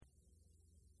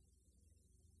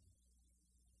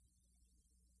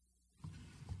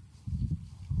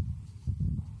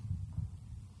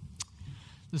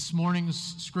This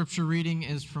morning's scripture reading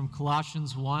is from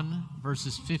Colossians 1,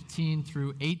 verses 15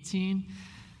 through 18.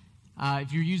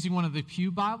 If you're using one of the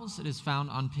Pew Bibles, it is found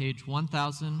on page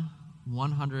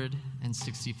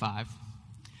 1165.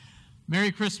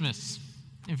 Merry Christmas.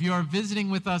 If you are visiting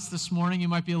with us this morning, you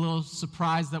might be a little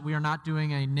surprised that we are not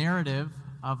doing a narrative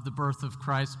of the birth of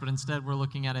Christ, but instead we're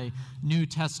looking at a New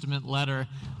Testament letter.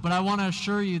 But I want to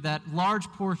assure you that large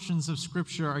portions of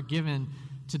Scripture are given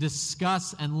to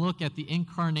discuss and look at the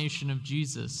incarnation of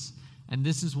Jesus. And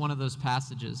this is one of those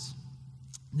passages.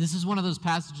 This is one of those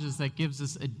passages that gives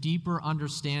us a deeper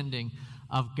understanding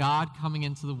of God coming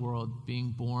into the world,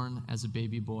 being born as a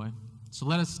baby boy. So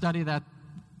let us study that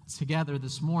together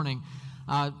this morning.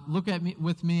 Look at me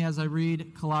with me as I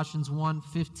read Colossians 1,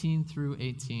 15 through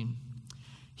 18.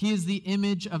 He is the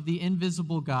image of the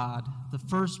invisible God, the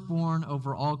firstborn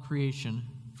over all creation.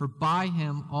 For by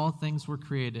him all things were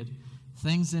created,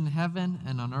 things in heaven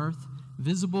and on earth,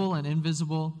 visible and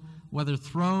invisible, whether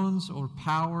thrones or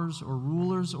powers or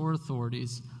rulers or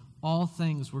authorities, all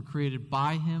things were created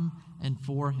by him and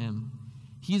for him.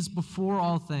 He is before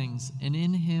all things, and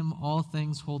in him all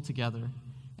things hold together.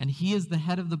 And he is the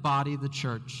head of the body, the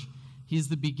church. He is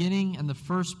the beginning and the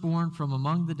firstborn from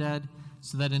among the dead,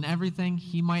 so that in everything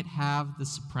he might have the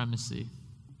supremacy.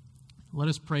 Let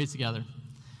us pray together.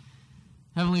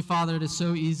 Heavenly Father, it is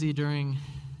so easy during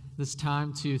this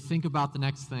time to think about the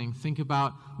next thing, think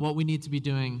about what we need to be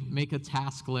doing, make a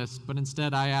task list, but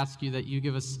instead I ask you that you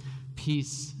give us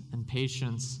peace and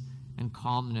patience and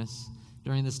calmness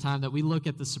during this time, that we look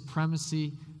at the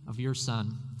supremacy of your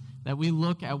Son, that we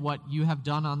look at what you have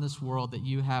done on this world, that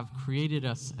you have created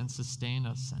us and sustained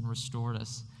us and restored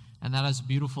us, and that is a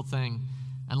beautiful thing.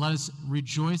 And let us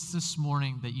rejoice this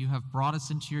morning that you have brought us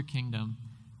into your kingdom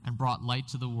and brought light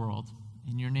to the world.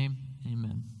 In your name,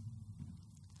 amen.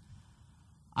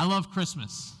 I love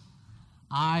Christmas.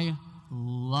 I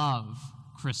love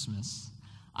Christmas.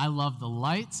 I love the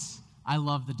lights. I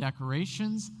love the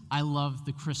decorations. I love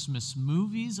the Christmas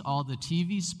movies, all the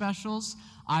TV specials.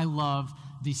 I love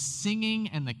the singing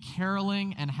and the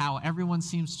caroling and how everyone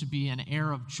seems to be an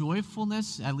air of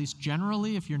joyfulness, at least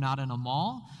generally if you're not in a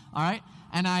mall, all right?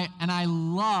 And I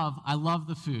love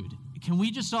the food. Can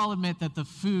we just all admit that the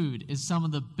food is some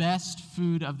of the best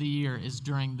food of the year is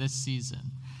during this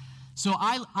season? So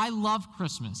I love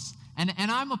Christmas, and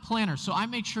I'm a planner, so I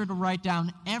make sure to write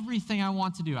down everything I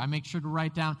want to do. I make sure to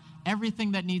write down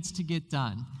everything that needs to get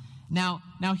done. Now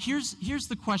here's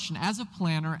the question. As a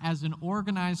planner, as an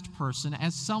organized person,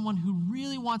 as someone who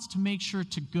really wants to make sure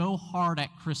to go hard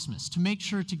at Christmas, to make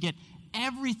sure to get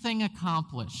everything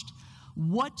accomplished,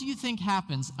 what do you think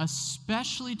happens,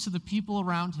 especially to the people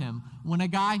around him, when a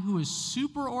guy who is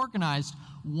super organized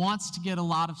wants to get a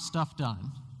lot of stuff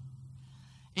done?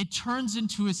 It turns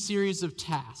into a series of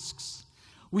tasks.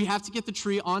 We have to get the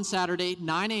tree on Saturday,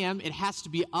 9 a.m. It has to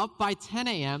be up by 10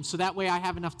 a.m., so that way I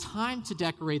have enough time to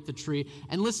decorate the tree.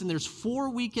 And listen, there's 4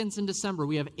 weekends in December.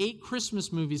 We have 8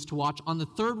 Christmas movies to watch. On the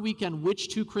 3rd weekend,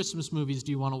 which 2 Christmas movies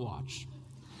do you want to watch?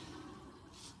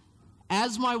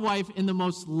 As my wife, in the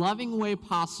most loving way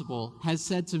possible, has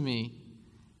said to me,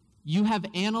 you have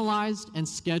analyzed and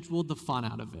scheduled the fun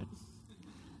out of it.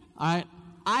 All right?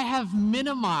 I have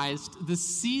minimized the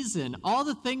season, all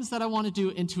the things that I want to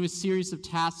do, into a series of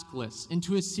task lists,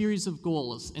 into a series of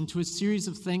goals, into a series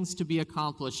of things to be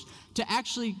accomplished, to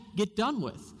actually get done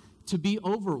with, to be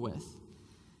over with.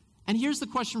 And here's the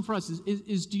question for us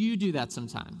is do you do that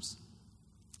sometimes?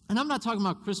 And I'm not talking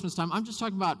about Christmas time, I'm just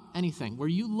talking about anything, where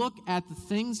you look at the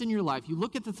things in your life, you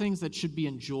look at the things that should be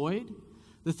enjoyed,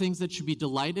 the things that should be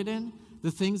delighted in,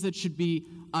 the things that should be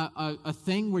a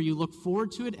thing where you look forward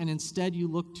to it, and instead you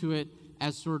look to it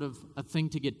as sort of a thing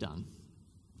to get done.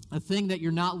 A thing that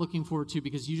you're not looking forward to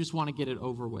because you just want to get it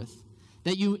over with.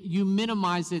 That you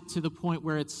minimize it to the point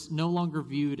where it's no longer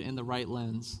viewed in the right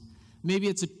lens. Maybe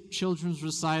it's a children's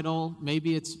recital,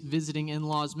 maybe it's visiting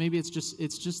in-laws, maybe it's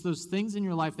just those things in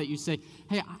your life that you say,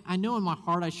 hey, I know in my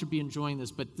heart I should be enjoying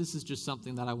this, but this is just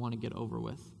something that I want to get over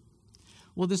with.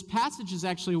 Well, this passage is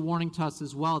actually a warning to us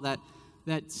as well that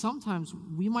sometimes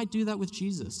we might do that with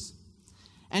Jesus.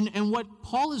 And what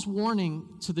Paul is warning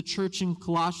to the church in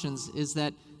Colossians is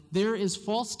that there is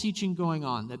false teaching going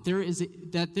on,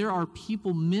 that there are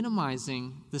people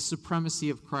minimizing the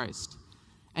supremacy of Christ.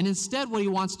 And instead what he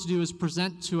wants to do is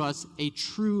present to us a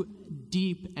true,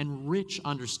 deep, and rich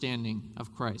understanding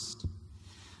of Christ.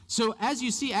 So as you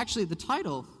see, actually the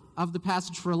title of the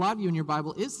passage for a lot of you in your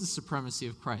Bible is the supremacy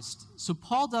of Christ. So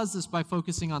Paul does this by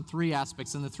focusing on 3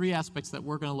 aspects, and the 3 aspects that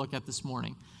we're going to look at this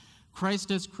morning.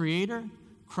 Christ as creator,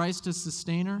 Christ as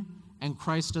sustainer, and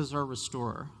Christ as our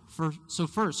restorer. So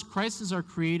first, Christ is our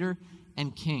creator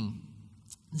and king.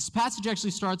 This passage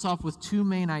actually starts off with two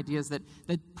main ideas that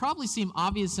probably seem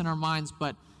obvious in our minds,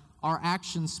 but our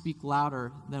actions speak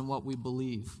louder than what we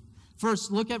believe.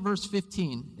 First, look at verse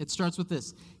 15. It starts with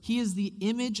this: He is the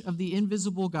image of the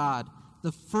invisible God,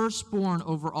 the firstborn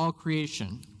over all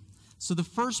creation. So the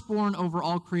firstborn over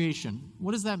all creation.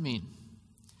 What does that mean?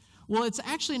 Well, it's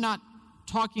actually not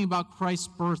talking about Christ's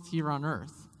birth here on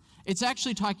earth. It's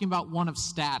actually talking about one of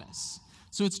status.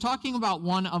 So it's talking about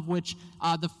one of which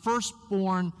the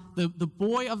firstborn, the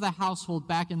boy of the household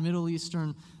back in Middle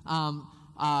Eastern,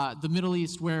 the Middle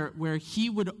East, where he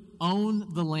would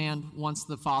own the land once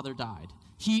the father died.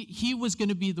 He was going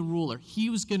to be the ruler. He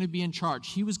was going to be in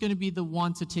charge. He was going to be the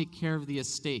one to take care of the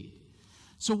estate.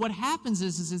 So what happens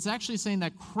is it's actually saying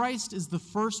that Christ is the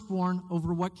firstborn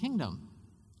over what kingdom?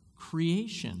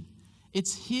 Creation.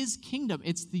 It's his kingdom.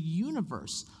 It's the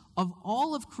universe. Of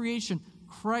all of creation,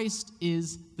 Christ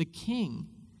is the king.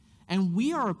 And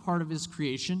we are a part of his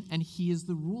creation, and he is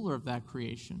the ruler of that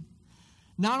creation.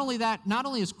 Not only that, not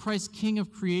only is Christ king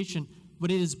of creation, but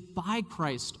it is by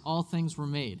Christ all things were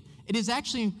made. It is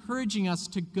actually encouraging us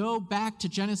to go back to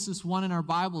Genesis 1 in our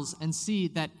Bibles and see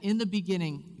that in the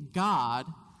beginning, God,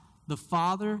 the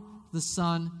Father, the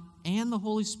Son, and the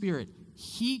Holy Spirit,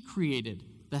 he created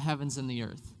the heavens and the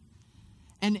earth.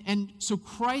 And so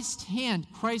Christ's hand,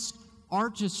 Christ's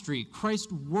artistry,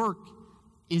 Christ's work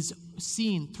is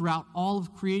seen throughout all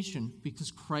of creation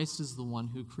because Christ is the one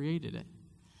who created it.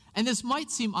 And this might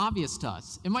seem obvious to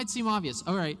us. It might seem obvious.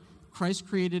 All right, Christ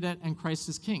created it and Christ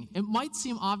is king. It might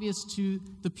seem obvious to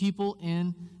the people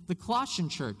in the Colossian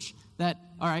church that,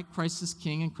 all right, Christ is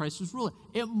king and Christ is ruler.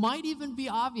 It might even be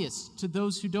obvious to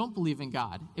those who don't believe in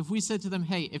God. If we said to them,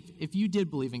 hey, if you did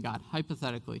believe in God,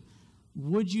 hypothetically,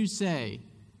 would you say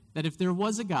that if there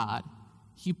was a God,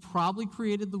 he probably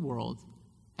created the world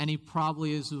and he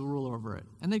probably is the ruler over it?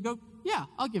 And they'd go, yeah,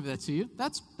 I'll give that to you.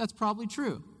 That's probably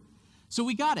true. So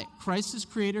we got it. Christ is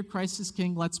creator, Christ is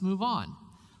king. Let's move on.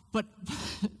 But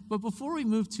before we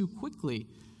move too quickly,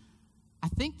 I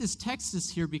think this text is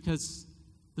here because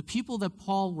the people that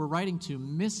Paul were writing to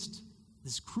missed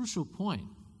this crucial point,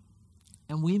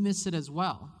 and we miss it as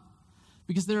well.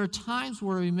 Because there are times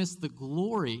where we miss the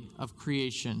glory of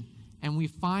creation and we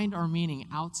find our meaning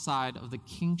outside of the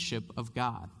kingship of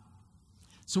God.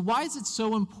 So why is it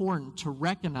so important to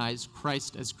recognize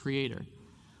Christ as creator?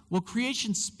 Well,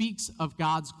 creation speaks of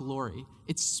God's glory.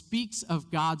 It speaks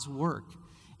of God's work.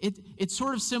 It's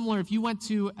sort of similar if you went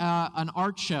to an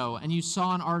art show and you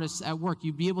saw an artist at work,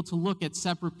 you'd be able to look at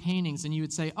separate paintings and you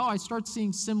would say, oh, I start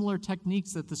seeing similar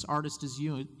techniques that this artist is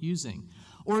using.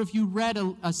 Or if you read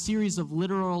a series of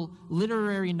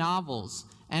literary novels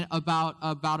and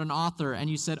about an author and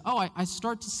you said, oh, I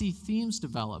start to see themes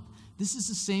develop. This is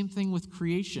the same thing with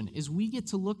creation, is we get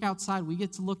to look outside, we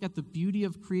get to look at the beauty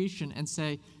of creation and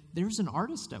say, there's an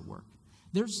artist at work.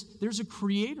 There's a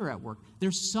creator at work.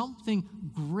 There's something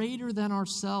greater than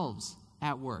ourselves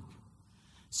at work.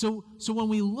 So when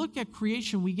we look at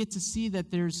creation, we get to see that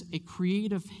there's a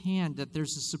creative hand, that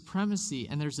there's a supremacy,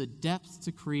 and there's a depth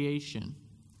to creation.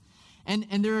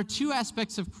 And there are two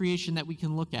aspects of creation that we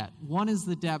can look at. One is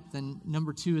the depth, and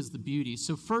number two is the beauty.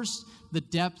 So first, the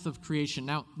depth of creation.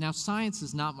 Now science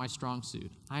is not my strong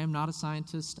suit. I am not a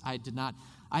scientist. I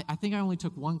think I only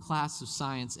took one class of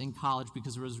science in college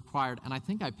because it was required, and I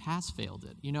think I pass-failed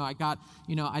it.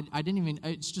 I didn't even,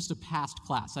 it's just a passed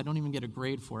class. I don't even get a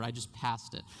grade for it. I just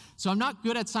passed it. So I'm not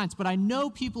good at science, but I know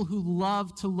people who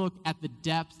love to look at the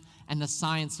depth and the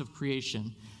science of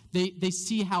creation. They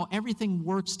see how everything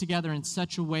works together in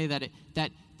such a way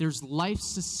that there's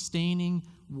life-sustaining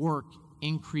work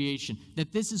in creation,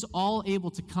 that this is all able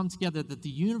to come together, that the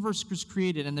universe was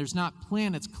created and there's not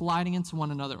planets colliding into one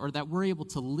another, or that we're able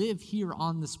to live here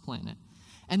on this planet.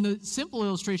 And the simple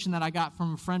illustration that I got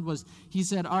from a friend was, he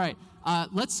said, all right,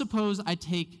 let's suppose I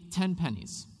take 10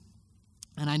 pennies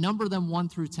and I number them 1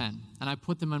 through 10 and I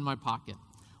put them in my pocket.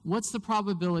 What's the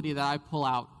probability that I pull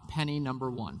out penny number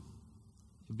 1? It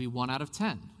would be 1 out of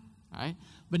 10, right?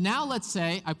 But now let's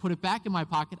say I put it back in my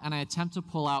pocket and I attempt to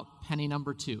pull out penny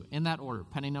number 2, in that order.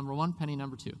 Penny number 1, penny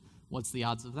number 2. What's the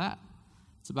odds of that?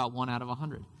 It's about 1 out of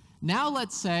 100. Now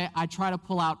let's say I try to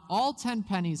pull out all 10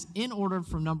 pennies in order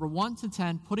from number 1 to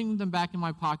 10, putting them back in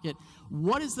my pocket.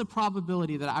 What is the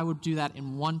probability that I would do that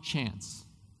in one chance?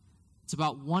 It's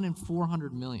about 1 in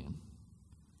 400 million.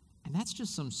 And that's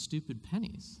just some stupid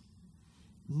pennies.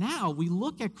 Now we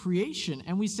look at creation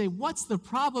and we say, what's the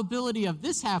probability of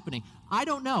this happening? I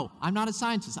don't know. I'm not a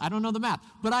scientist. I don't know the math.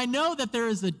 But I know that there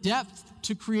is a depth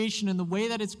to creation and the way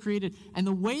that it's created and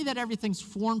the way that everything's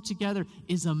formed together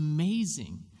is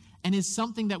amazing. and is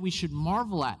something that we should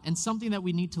marvel at and something that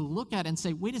we need to look at and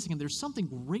say, wait a second, there's something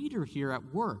greater here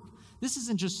at work. This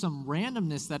isn't just some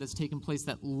randomness that has taken place,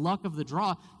 that luck of the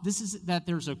draw. This is that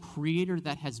there's a creator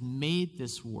that has made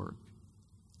this work.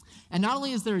 And not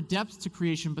only is there a depth to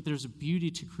creation, but there's a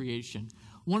beauty to creation.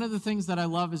 One of the things that I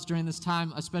love is during this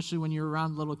time, especially when you're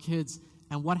around little kids,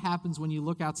 and what happens when you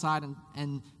look outside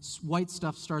and white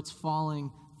stuff starts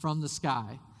falling from the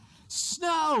sky.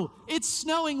 Snow! It's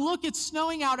snowing! Look, it's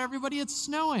snowing out, everybody, it's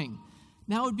snowing.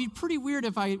 Now, it would be pretty weird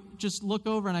if I just look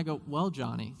over and I go, well,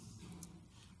 Johnny,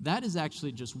 that is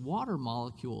actually just water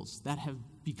molecules that have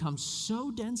become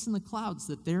so dense in the clouds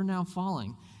that they're now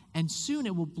falling. And soon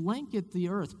it will blanket the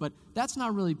earth, but that's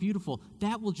not really beautiful.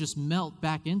 That will just melt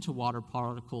back into water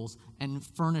particles and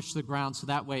furnish the ground so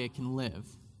that way it can live.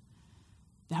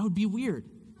 That would be weird,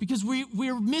 because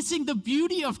we're missing the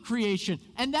beauty of creation.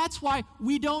 And that's why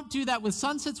we don't do that with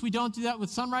sunsets. We don't do that with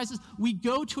sunrises. We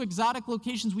go to exotic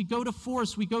locations. We go to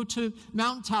forests. We go to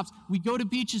mountaintops. We go to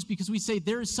beaches because we say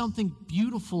there is something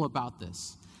beautiful about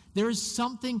this. There is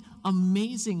something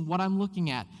amazing what I'm looking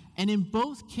at. And in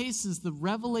both cases, the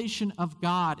revelation of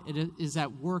God is at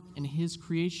work in his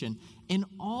creation. In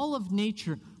all of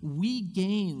nature, we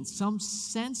gain some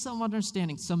sense of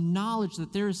understanding, some knowledge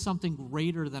that there is something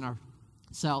greater than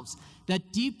ourselves.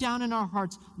 That deep down in our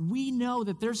hearts, we know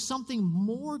that there's something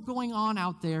more going on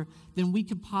out there than we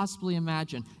could possibly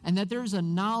imagine. And that there's a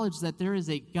knowledge that there is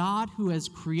a God who has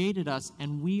created us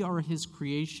and we are his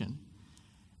creation.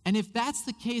 And if that's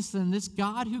the case, then this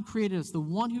God who created us, the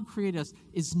one who created us,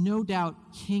 is no doubt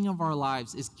king of our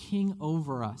lives, is king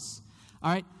over us.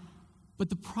 All right?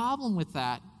 But the problem with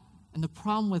that, and the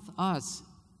problem with us,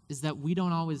 is that we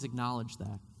don't always acknowledge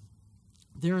that.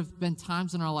 There have been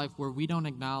times in our life where we don't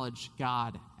acknowledge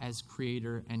God as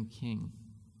creator and king.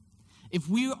 If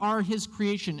we are his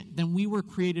creation, then we were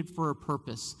created for a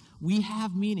purpose. We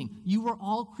have meaning. You were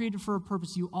all created for a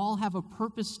purpose. You all have a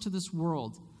purpose to this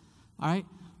world. All right?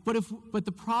 But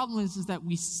the problem is that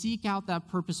we seek out that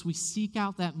purpose. We seek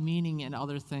out that meaning in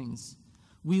other things.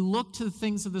 We look to the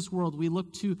things of this world. We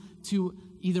look to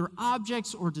either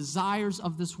objects or desires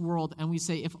of this world, and we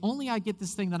say, if only I get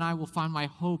this thing, then I will find my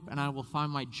hope, and I will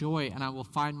find my joy, and I will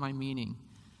find my meaning.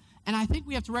 And I think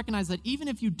we have to recognize that even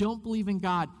if you don't believe in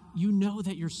God, you know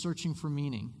that you're searching for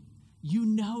meaning. You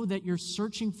know that you're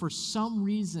searching for some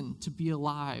reason to be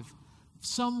alive,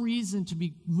 some reason to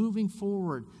be moving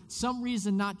forward, some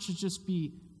reason not to just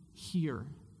be here,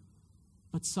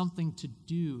 but something to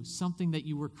do, something that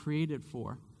you were created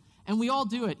for. And we all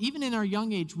do it. Even in our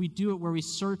young age, we do it where we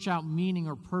search out meaning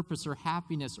or purpose or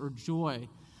happiness or joy.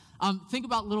 Think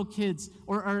about little kids,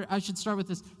 or I should start with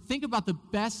this. Think about the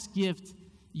best gift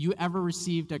you ever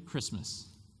received at Christmas.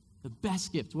 The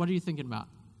best gift. What are you thinking about?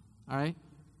 All right?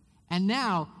 And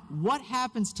now, what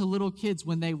happens to little kids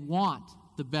when they want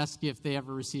the best gift they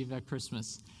ever received at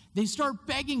Christmas? They start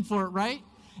begging for it, right?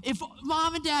 If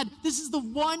mom and dad, this is the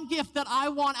one gift that I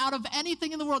want out of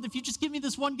anything in the world. If you just give me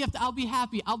this one gift, I'll be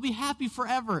happy. I'll be happy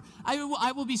forever.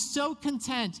 I will be so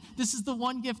content. This is the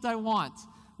one gift I want,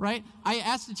 right? I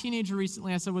asked a teenager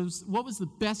recently, I said, what was the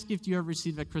best gift you ever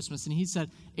received at Christmas? And he said,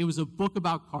 it was a book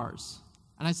about cars.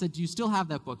 And I said, do you still have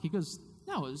that book? He goes,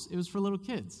 no, it was for little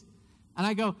kids. And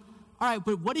I go, all right,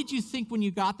 but what did you think when you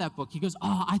got that book? He goes,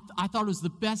 I thought it was the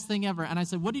best thing ever. And I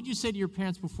said, what did you say to your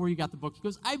parents before you got the book? He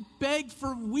goes, I begged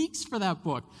for weeks for that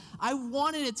book. I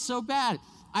wanted it so bad.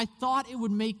 I thought it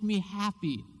would make me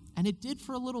happy. And it did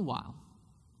for a little while.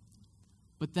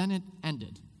 But then it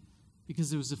ended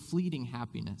because it was a fleeting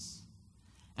happiness.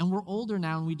 And we're older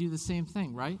now and we do the same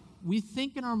thing, right? We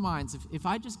think in our minds, if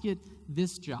I just get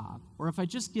this job, or if I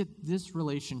just get this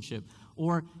relationship,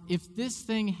 or if this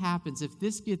thing happens, if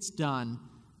this gets done,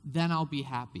 then I'll be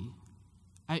happy.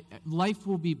 Life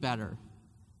will be better.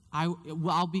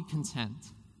 I'll be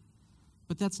content.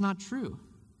 But that's not true.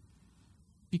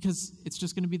 Because it's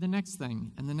just going to be the next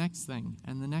thing, and the next thing,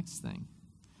 and the next thing.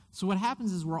 So what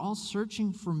happens is we're all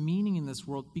searching for meaning in this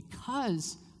world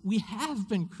because we have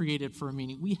been created for a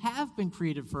meaning. We have been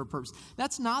created for a purpose.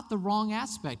 That's not the wrong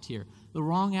aspect here. The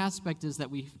wrong aspect is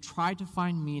that we try to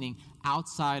find meaning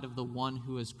outside of the one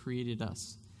who has created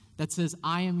us. That says,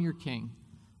 I am your king.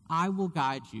 I will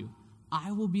guide you.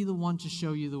 I will be the one to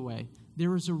show you the way.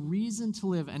 There is a reason to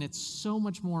live, and it's so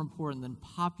much more important than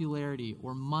popularity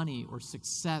or money or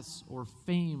success or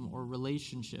fame or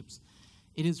relationships.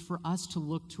 It is for us to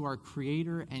look to our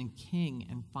Creator and King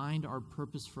and find our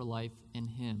purpose for life in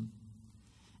Him.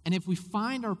 And if we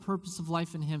find our purpose of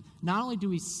life in Him, not only do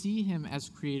we see Him as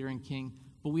Creator and King,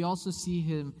 but we also see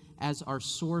Him as our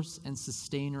source and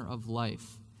sustainer of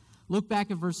life. Look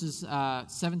back at verses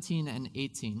 17 and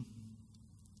 18.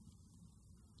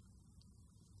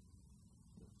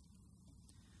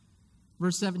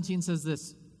 Verse 17 says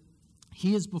this,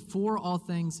 "He is before all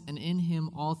things, and in him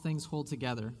all things hold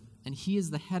together. And he is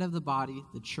the head of the body,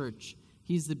 the church.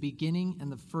 He is the beginning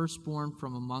and the firstborn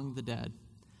from among the dead."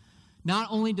 Not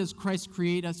only does Christ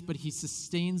create us, but he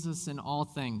sustains us in all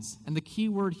things. And the key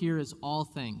word here is all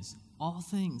things. All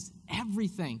things.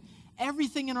 Everything.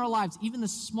 Everything in our lives, even the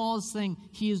smallest thing,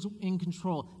 he is in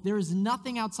control. There is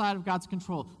nothing outside of God's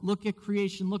control. Look at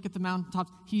creation. Look at the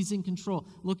mountaintops. He's in control.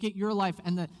 Look at your life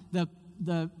and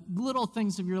the little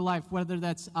things of your life, whether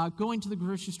that's going to the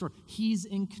grocery store. He's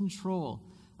in control.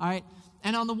 All right?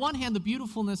 And on the one hand, the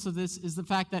beautifulness of this is the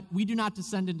fact that we do not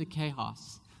descend into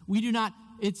chaos. We do not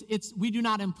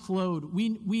implode.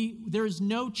 There is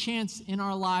no chance in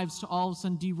our lives to all of a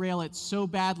sudden derail it so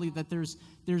badly that there's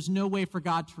no way for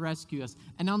God to rescue us.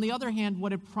 And on the other hand,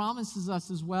 what it promises us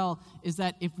as well is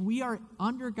that if we are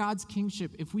under God's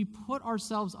kingship, if we put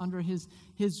ourselves under his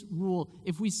rule,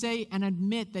 if we say and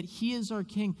admit that he is our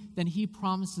king, then he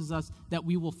promises us that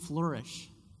we will flourish.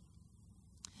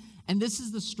 And this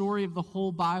is the story of the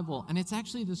whole Bible. And it's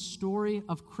actually the story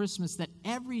of Christmas, that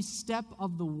every step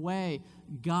of the way,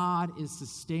 God is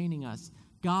sustaining us.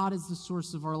 God is the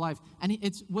source of our life. And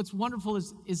what's wonderful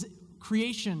is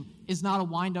creation is not a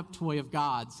wind-up toy of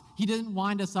God's. He didn't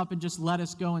wind us up and just let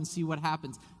us go and see what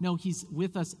happens. No, he's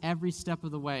with us every step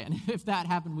of the way. And if that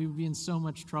happened, we would be in so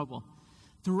much trouble.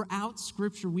 Throughout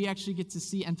Scripture, we actually get to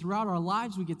see, and throughout our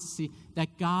lives, we get to see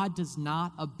that God does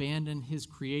not abandon his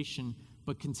creation,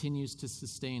 but continues to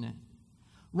sustain it.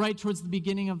 Right towards the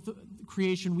beginning of the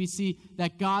creation, we see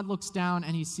that God looks down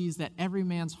and he sees that every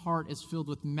man's heart is filled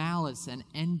with malice and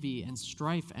envy and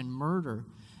strife and murder.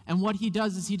 And what he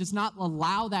does is he does not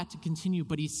allow that to continue,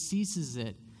 but he ceases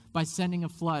it by sending a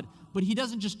flood. But he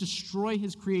doesn't just destroy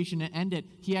his creation and end it.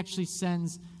 He actually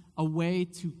sends a way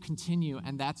to continue,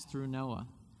 and that's through Noah.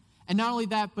 And not only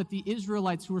that, but the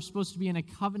Israelites, who are supposed to be in a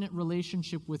covenant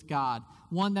relationship with God,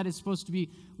 one that is supposed to be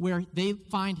where they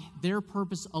find their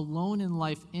purpose alone in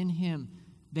life in him,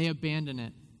 they abandon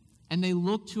it. And they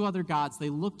look to other gods. They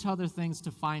look to other things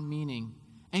to find meaning.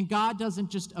 And God doesn't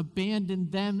just abandon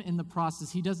them in the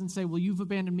process. He doesn't say, well, you've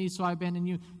abandoned me, so I abandon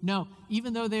you. No,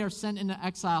 even though they are sent into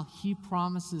exile, he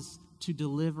promises to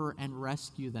deliver and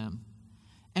rescue them.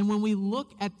 And when we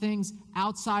look at things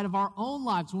outside of our own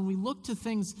lives, when we look to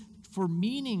things for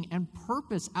meaning and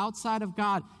purpose outside of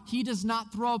God, he does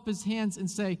not throw up his hands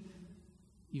and say,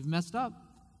 you've messed up.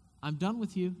 I'm done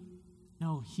with you.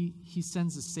 No, he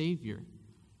sends a Savior.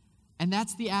 And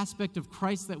that's the aspect of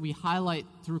Christ that we highlight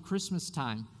through Christmas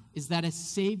time, is that a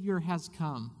Savior has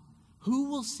come. Who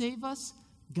will save us?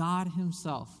 God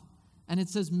himself. And it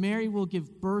says, Mary will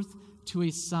give birth to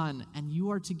a son, and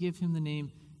you are to give him the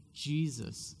name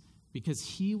Jesus, because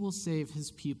he will save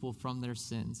his people from their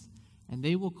sins. And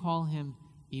they will call him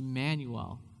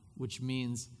Emmanuel, which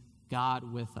means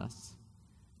God with us.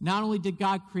 Not only did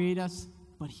God create us,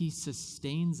 but he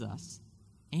sustains us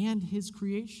and his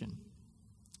creation.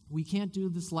 We can't do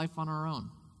this life on our own.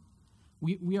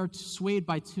 We are swayed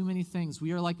by too many things.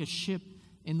 We are like a ship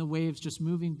in the waves, just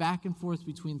moving back and forth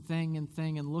between thing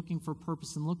and looking for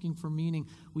purpose and looking for meaning.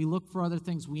 We look for other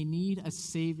things. We need a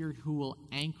Savior who will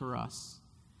anchor us,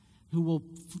 who will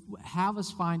have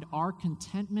us find our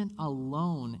contentment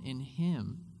alone in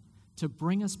him to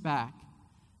bring us back.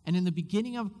 And in the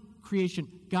beginning of creation,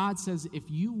 God says, if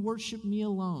you worship me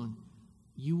alone,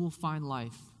 you will find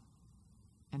life.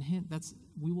 And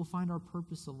we will find our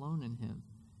purpose alone in him.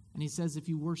 And he says, if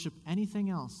you worship anything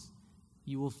else,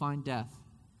 you will find death.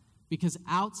 Because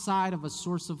outside of a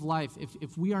source of life,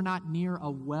 if we are not near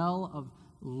a well of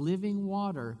living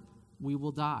water, we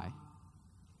will die.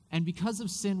 And because of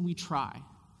sin, we try.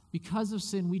 Because of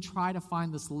sin, we try to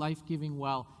find this life-giving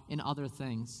well in other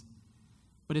things.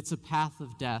 But it's a path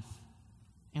of death.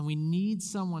 And we need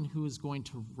someone who is going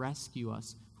to rescue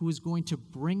us, who is going to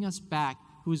bring us back,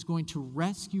 who is going to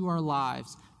rescue our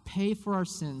lives, pay for our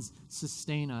sins,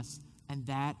 sustain us. And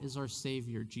that is our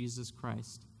Savior, Jesus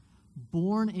Christ.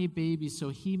 Born a baby so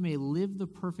he may live the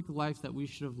perfect life that we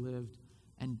should have lived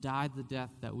and died the death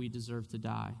that we deserve to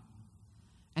die.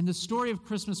 And the story of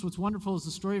Christmas, what's wonderful is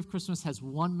the story of Christmas has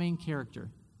one main character,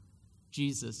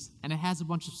 Jesus. And it has a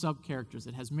bunch of sub-characters.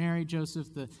 It has Mary, Joseph,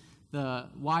 the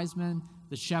wise men,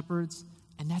 the shepherds.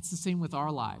 And that's the same with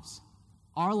our lives.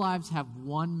 Our lives have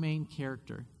one main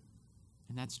character,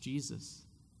 and that's Jesus.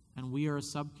 And we are a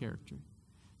sub-character.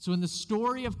 So in the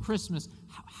story of Christmas,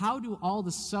 how do all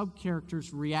the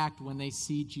sub-characters react when they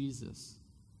see Jesus?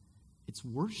 It's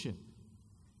worship.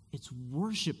 It's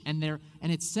worship, and it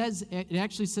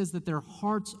actually says that their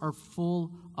hearts are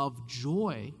full of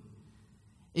joy.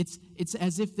 It's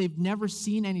as if they've never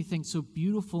seen anything so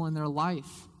beautiful in their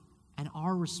life. And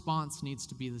our response needs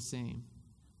to be the same,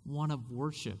 one of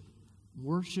worship.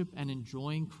 Worship and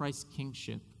enjoying Christ's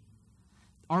kingship.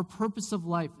 Our purpose of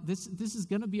life, this is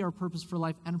going to be our purpose for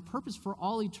life, and a purpose for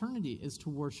all eternity is to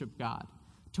worship God.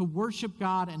 To worship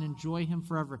God and enjoy Him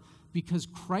forever, because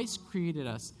Christ created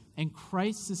us, and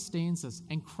Christ sustains us,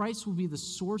 and Christ will be the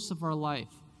source of our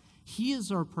life. He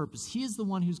is our purpose. He is the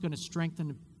one who's going to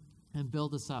strengthen and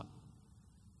build us up.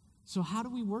 So how do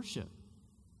we worship?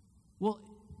 Well,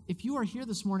 if you are here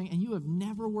this morning and you have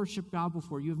never worshiped God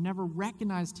before, you have never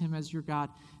recognized Him as your God,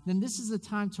 then this is a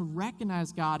time to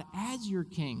recognize God as your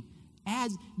King,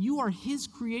 as you are His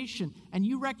creation, and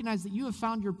you recognize that you have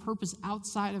found your purpose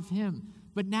outside of Him.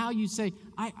 But now you say,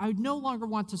 I no longer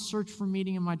want to search for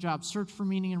meaning in my job, search for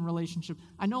meaning in relationship.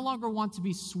 I no longer want to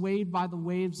be swayed by the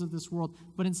waves of this world,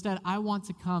 but instead I want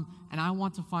to come and I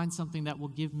want to find something that will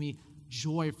give me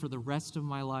joy for the rest of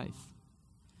my life.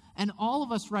 And all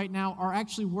of us right now are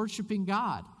actually worshiping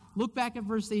God. Look back at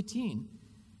verse 18.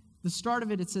 The start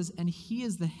of it, it says, and He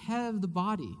is the head of the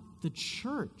body, the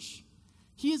church.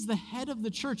 He is the head of the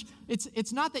church.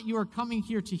 It's not that you are coming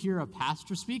here to hear a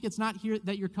pastor speak. It's not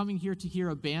that you're coming here to hear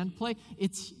a band play.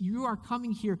 It's you are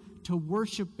coming here to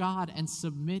worship God and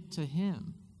submit to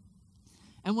Him.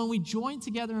 And when we join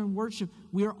together in worship,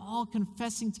 we are all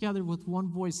confessing together with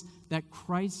one voice that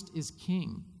Christ is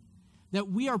King. That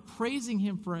we are praising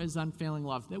Him for His unfailing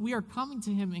love. That we are coming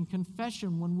to Him in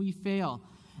confession when we fail.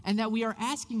 And that we are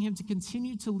asking Him to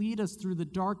continue to lead us through the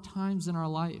dark times in our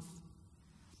life.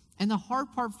 And the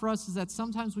hard part for us is that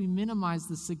sometimes we minimize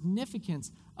the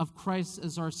significance of Christ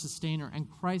as our sustainer and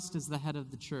Christ as the head of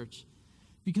the church.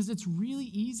 Because it's really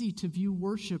easy to view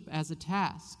worship as a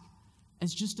task,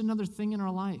 as just another thing in our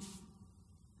life.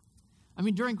 I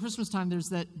mean, during Christmas time, there's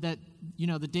that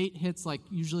the date hits like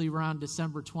usually around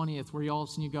December 20th, where all of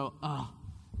a sudden you go,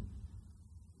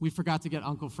 we forgot to get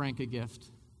Uncle Frank a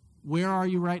gift. Where are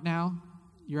you right now?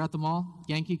 You're at the mall?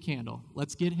 Yankee Candle.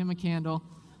 Let's get him a candle.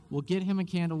 We'll get him a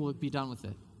candle, we'll be done with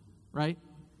it, right?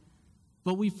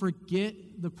 But we forget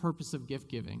the purpose of gift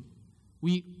giving.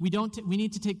 We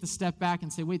need to take the step back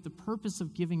and say, wait, the purpose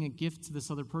of giving a gift to this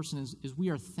other person is we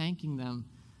are thanking them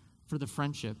for the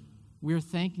friendship. We are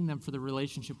thanking them for the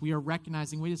relationship. We are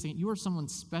recognizing, wait a second, you are someone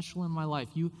special in my life.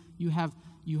 You have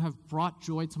brought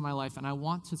joy to my life, and I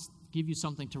want to give you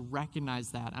something to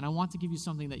recognize that, and I want to give you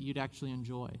something that you'd actually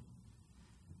enjoy.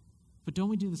 But don't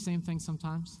we do the same thing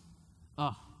sometimes?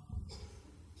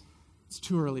 It's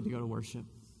too early to go to worship.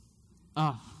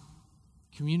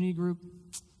 Community group?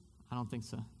 I don't think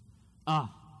so.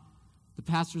 The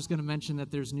pastor's going to mention that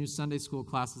there's new Sunday school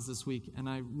classes this week, and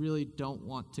I really don't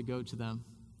want to go to them.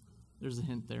 There's a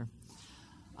hint there.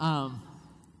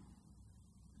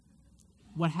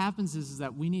 What happens is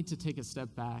that we need to take a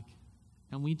step back,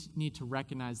 and we need to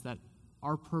recognize that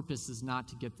our purpose is not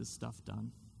to get this stuff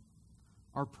done.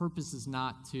 Our purpose is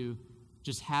not to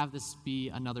just have this be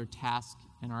another task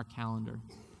in our calendar.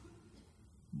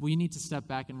 We need to step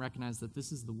back and recognize that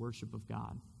this is the worship of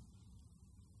God.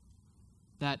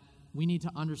 That we need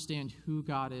to understand who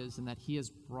God is and that He has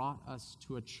brought us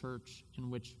to a church in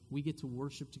which we get to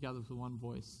worship together with one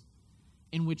voice,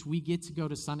 in which we get to go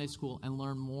to Sunday school and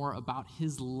learn more about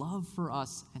His love for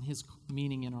us and His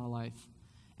meaning in our life.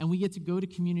 And we get to go to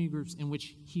community groups in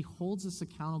which He holds us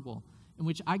accountable, in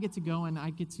which I get to go and I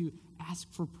get to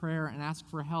ask for prayer and ask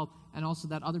for help, and also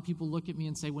that other people look at me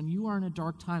and say, when you are in a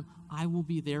dark time, I will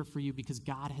be there for you because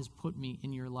God has put me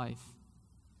in your life.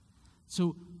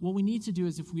 So what we need to do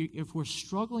is if we're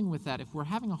struggling with that, if we're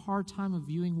having a hard time of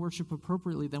viewing worship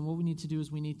appropriately, then what we need to do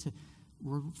is we need to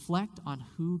reflect on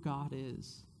who God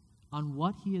is, on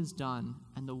what He has done,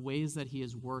 and the ways that He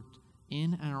has worked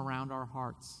in and around our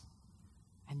hearts.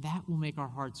 And that will make our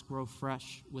hearts grow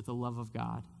fresh with the love of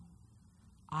God.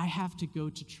 I have to go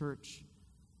to church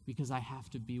because I have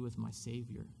to be with my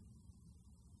Savior,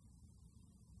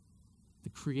 the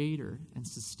creator and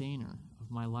sustainer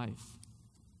of my life.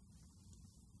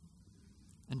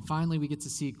 And finally, we get to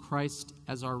see Christ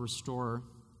as our restorer.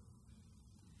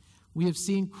 We have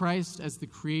seen Christ as the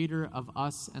creator of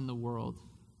us and the world.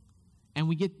 And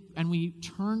we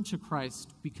turn to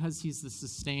Christ because He's the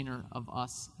sustainer of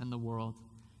us and the world.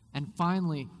 And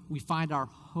finally, we find our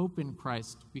hope in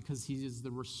Christ because He is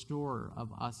the restorer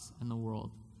of us and the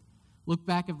world. Look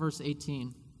back at verse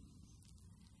 18.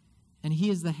 And He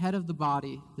is the head of the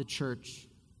body, the church.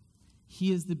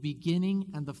 He is the beginning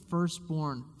and the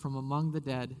firstborn from among the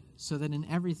dead, so that in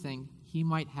everything He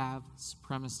might have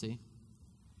supremacy.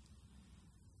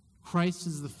 Christ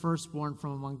is the firstborn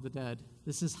from among the dead.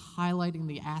 This is highlighting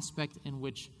the aspect in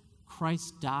which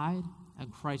Christ died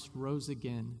and Christ rose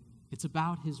again. It's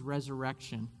about His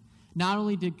resurrection. Not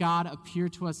only did God appear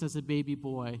to us as a baby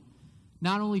boy,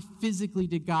 not only physically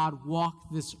did God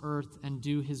walk this earth and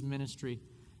do his ministry,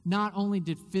 not only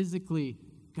did physically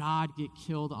God get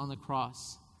killed on the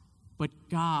cross, but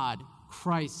God,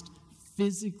 Christ,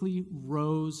 physically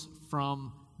rose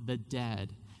from the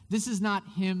dead. This is not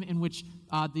him in which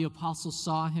the apostles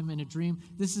saw him in a dream.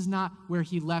 This is not where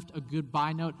he left a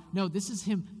goodbye note. No, this is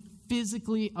him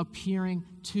physically appearing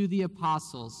to the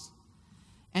apostles.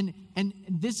 And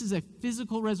this is a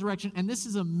physical resurrection, and this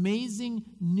is amazing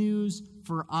news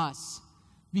for us,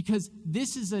 because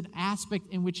this is an aspect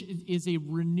in which it is a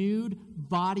renewed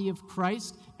body of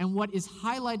Christ, and what is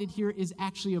highlighted here is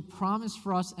actually a promise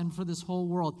for us and for this whole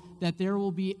world, that there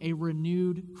will be a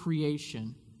renewed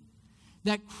creation,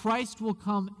 that Christ will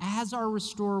come as our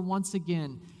restorer once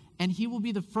again, and he will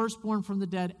be the firstborn from the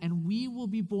dead, and we will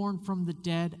be born from the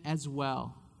dead as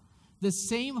well. The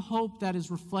same hope that is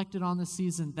reflected on the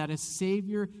season, that a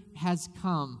Savior has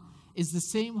come, is the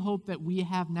same hope that we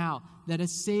have now, that a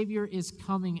Savior is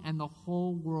coming and the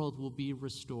whole world will be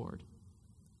restored.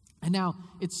 And now,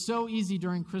 it's so easy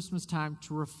during Christmas time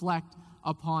to reflect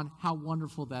upon how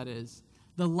wonderful that is.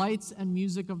 The lights and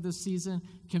music of this season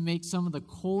can make some of the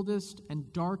coldest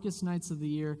and darkest nights of the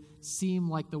year seem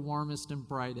like the warmest and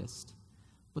brightest.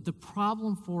 But the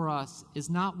problem for us is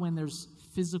not when there's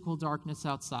physical darkness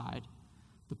outside.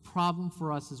 The problem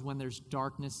for us is when there's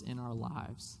darkness in our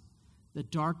lives. The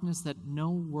darkness that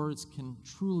no words can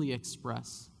truly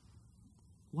express.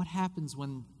 What happens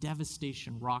when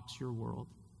devastation rocks your world?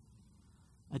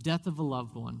 A death of a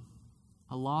loved one,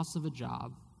 a loss of a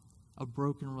job, a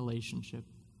broken relationship.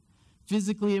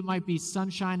 Physically, it might be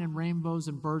sunshine and rainbows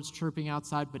and birds chirping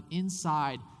outside, but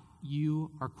inside,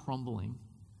 you are crumbling.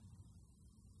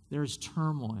 There's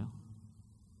turmoil.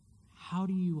 How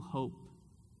do you hope?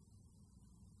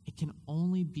 It can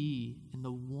only be in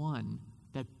the one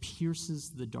that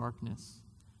pierces the darkness,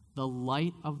 the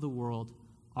light of the world,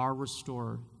 our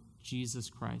restorer, Jesus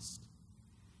Christ.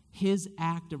 His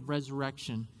act of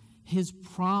resurrection, his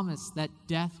promise that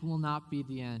death will not be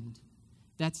the end,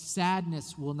 that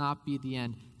sadness will not be the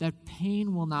end, that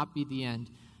pain will not be the end.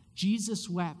 Jesus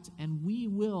wept, and we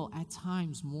will at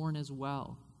times mourn as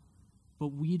well.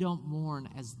 But we don't mourn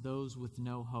as those with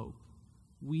no hope.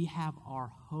 We have our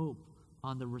hope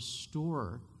on the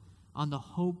restorer, on the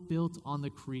hope built on the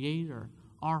Creator,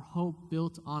 our hope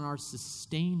built on our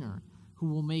sustainer, who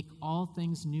will make all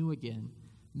things new again,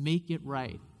 make it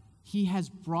right. He has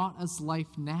brought us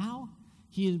life now.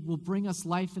 He will bring us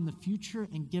life in the future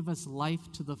and give us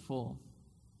life to the full.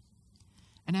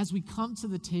 And as we come to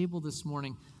the table this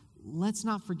morning, let's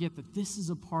not forget that this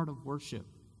is a part of worship.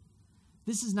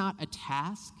 This is not a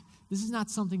task. This is not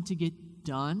something to get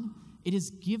done. It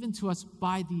is given to us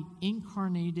by the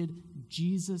incarnated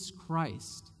Jesus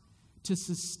Christ to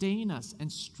sustain us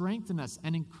and strengthen us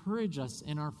and encourage us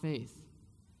in our faith.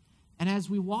 And as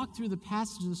we walk through the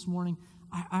passage this morning,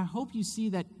 I hope you see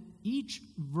that each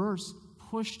verse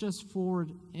pushed us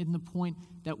forward in the point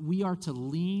that we are to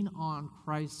lean on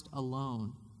Christ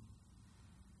alone.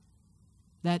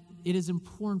 That it is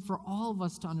important for all of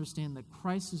us to understand that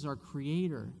Christ is our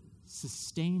creator,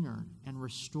 sustainer, and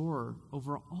restorer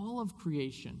over all of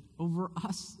creation, over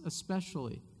us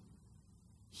especially.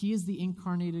 He is the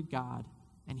incarnated God,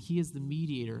 and he is the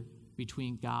mediator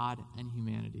between God and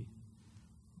humanity.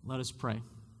 Let us pray.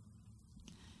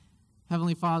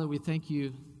 Heavenly Father, we thank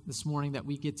you this morning that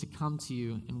we get to come to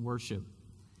you in worship,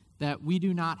 that we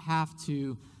do not have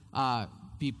to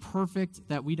be perfect,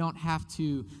 that we don't have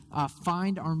to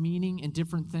find our meaning in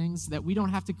different things, that we don't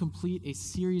have to complete a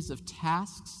series of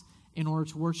tasks in order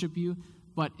to worship you,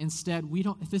 but instead,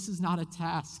 this is not a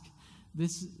task.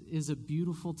 This is a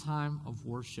beautiful time of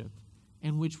worship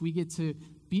in which we get to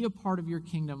be a part of your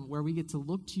kingdom, where we get to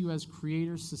look to you as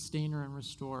creator, sustainer, and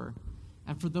restorer.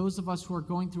 And for those of us who are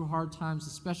going through hard times,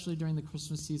 especially during the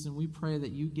Christmas season, we pray that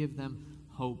you give them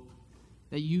hope,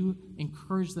 that you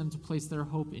encourage them to place their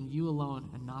hope in you alone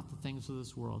and not the things of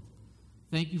this world.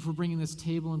 Thank you for bringing this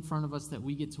table in front of us that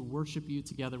we get to worship you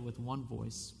together with one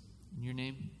voice. In your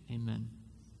name, amen.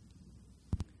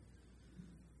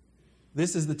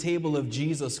 This is the table of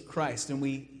Jesus Christ, and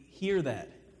we hear that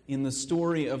in the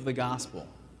story of the gospel.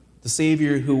 The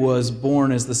Savior who was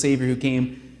born as the Savior who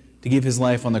came to give his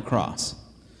life on the cross.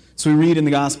 So we read in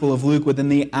the Gospel of Luke, "Within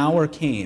the hour came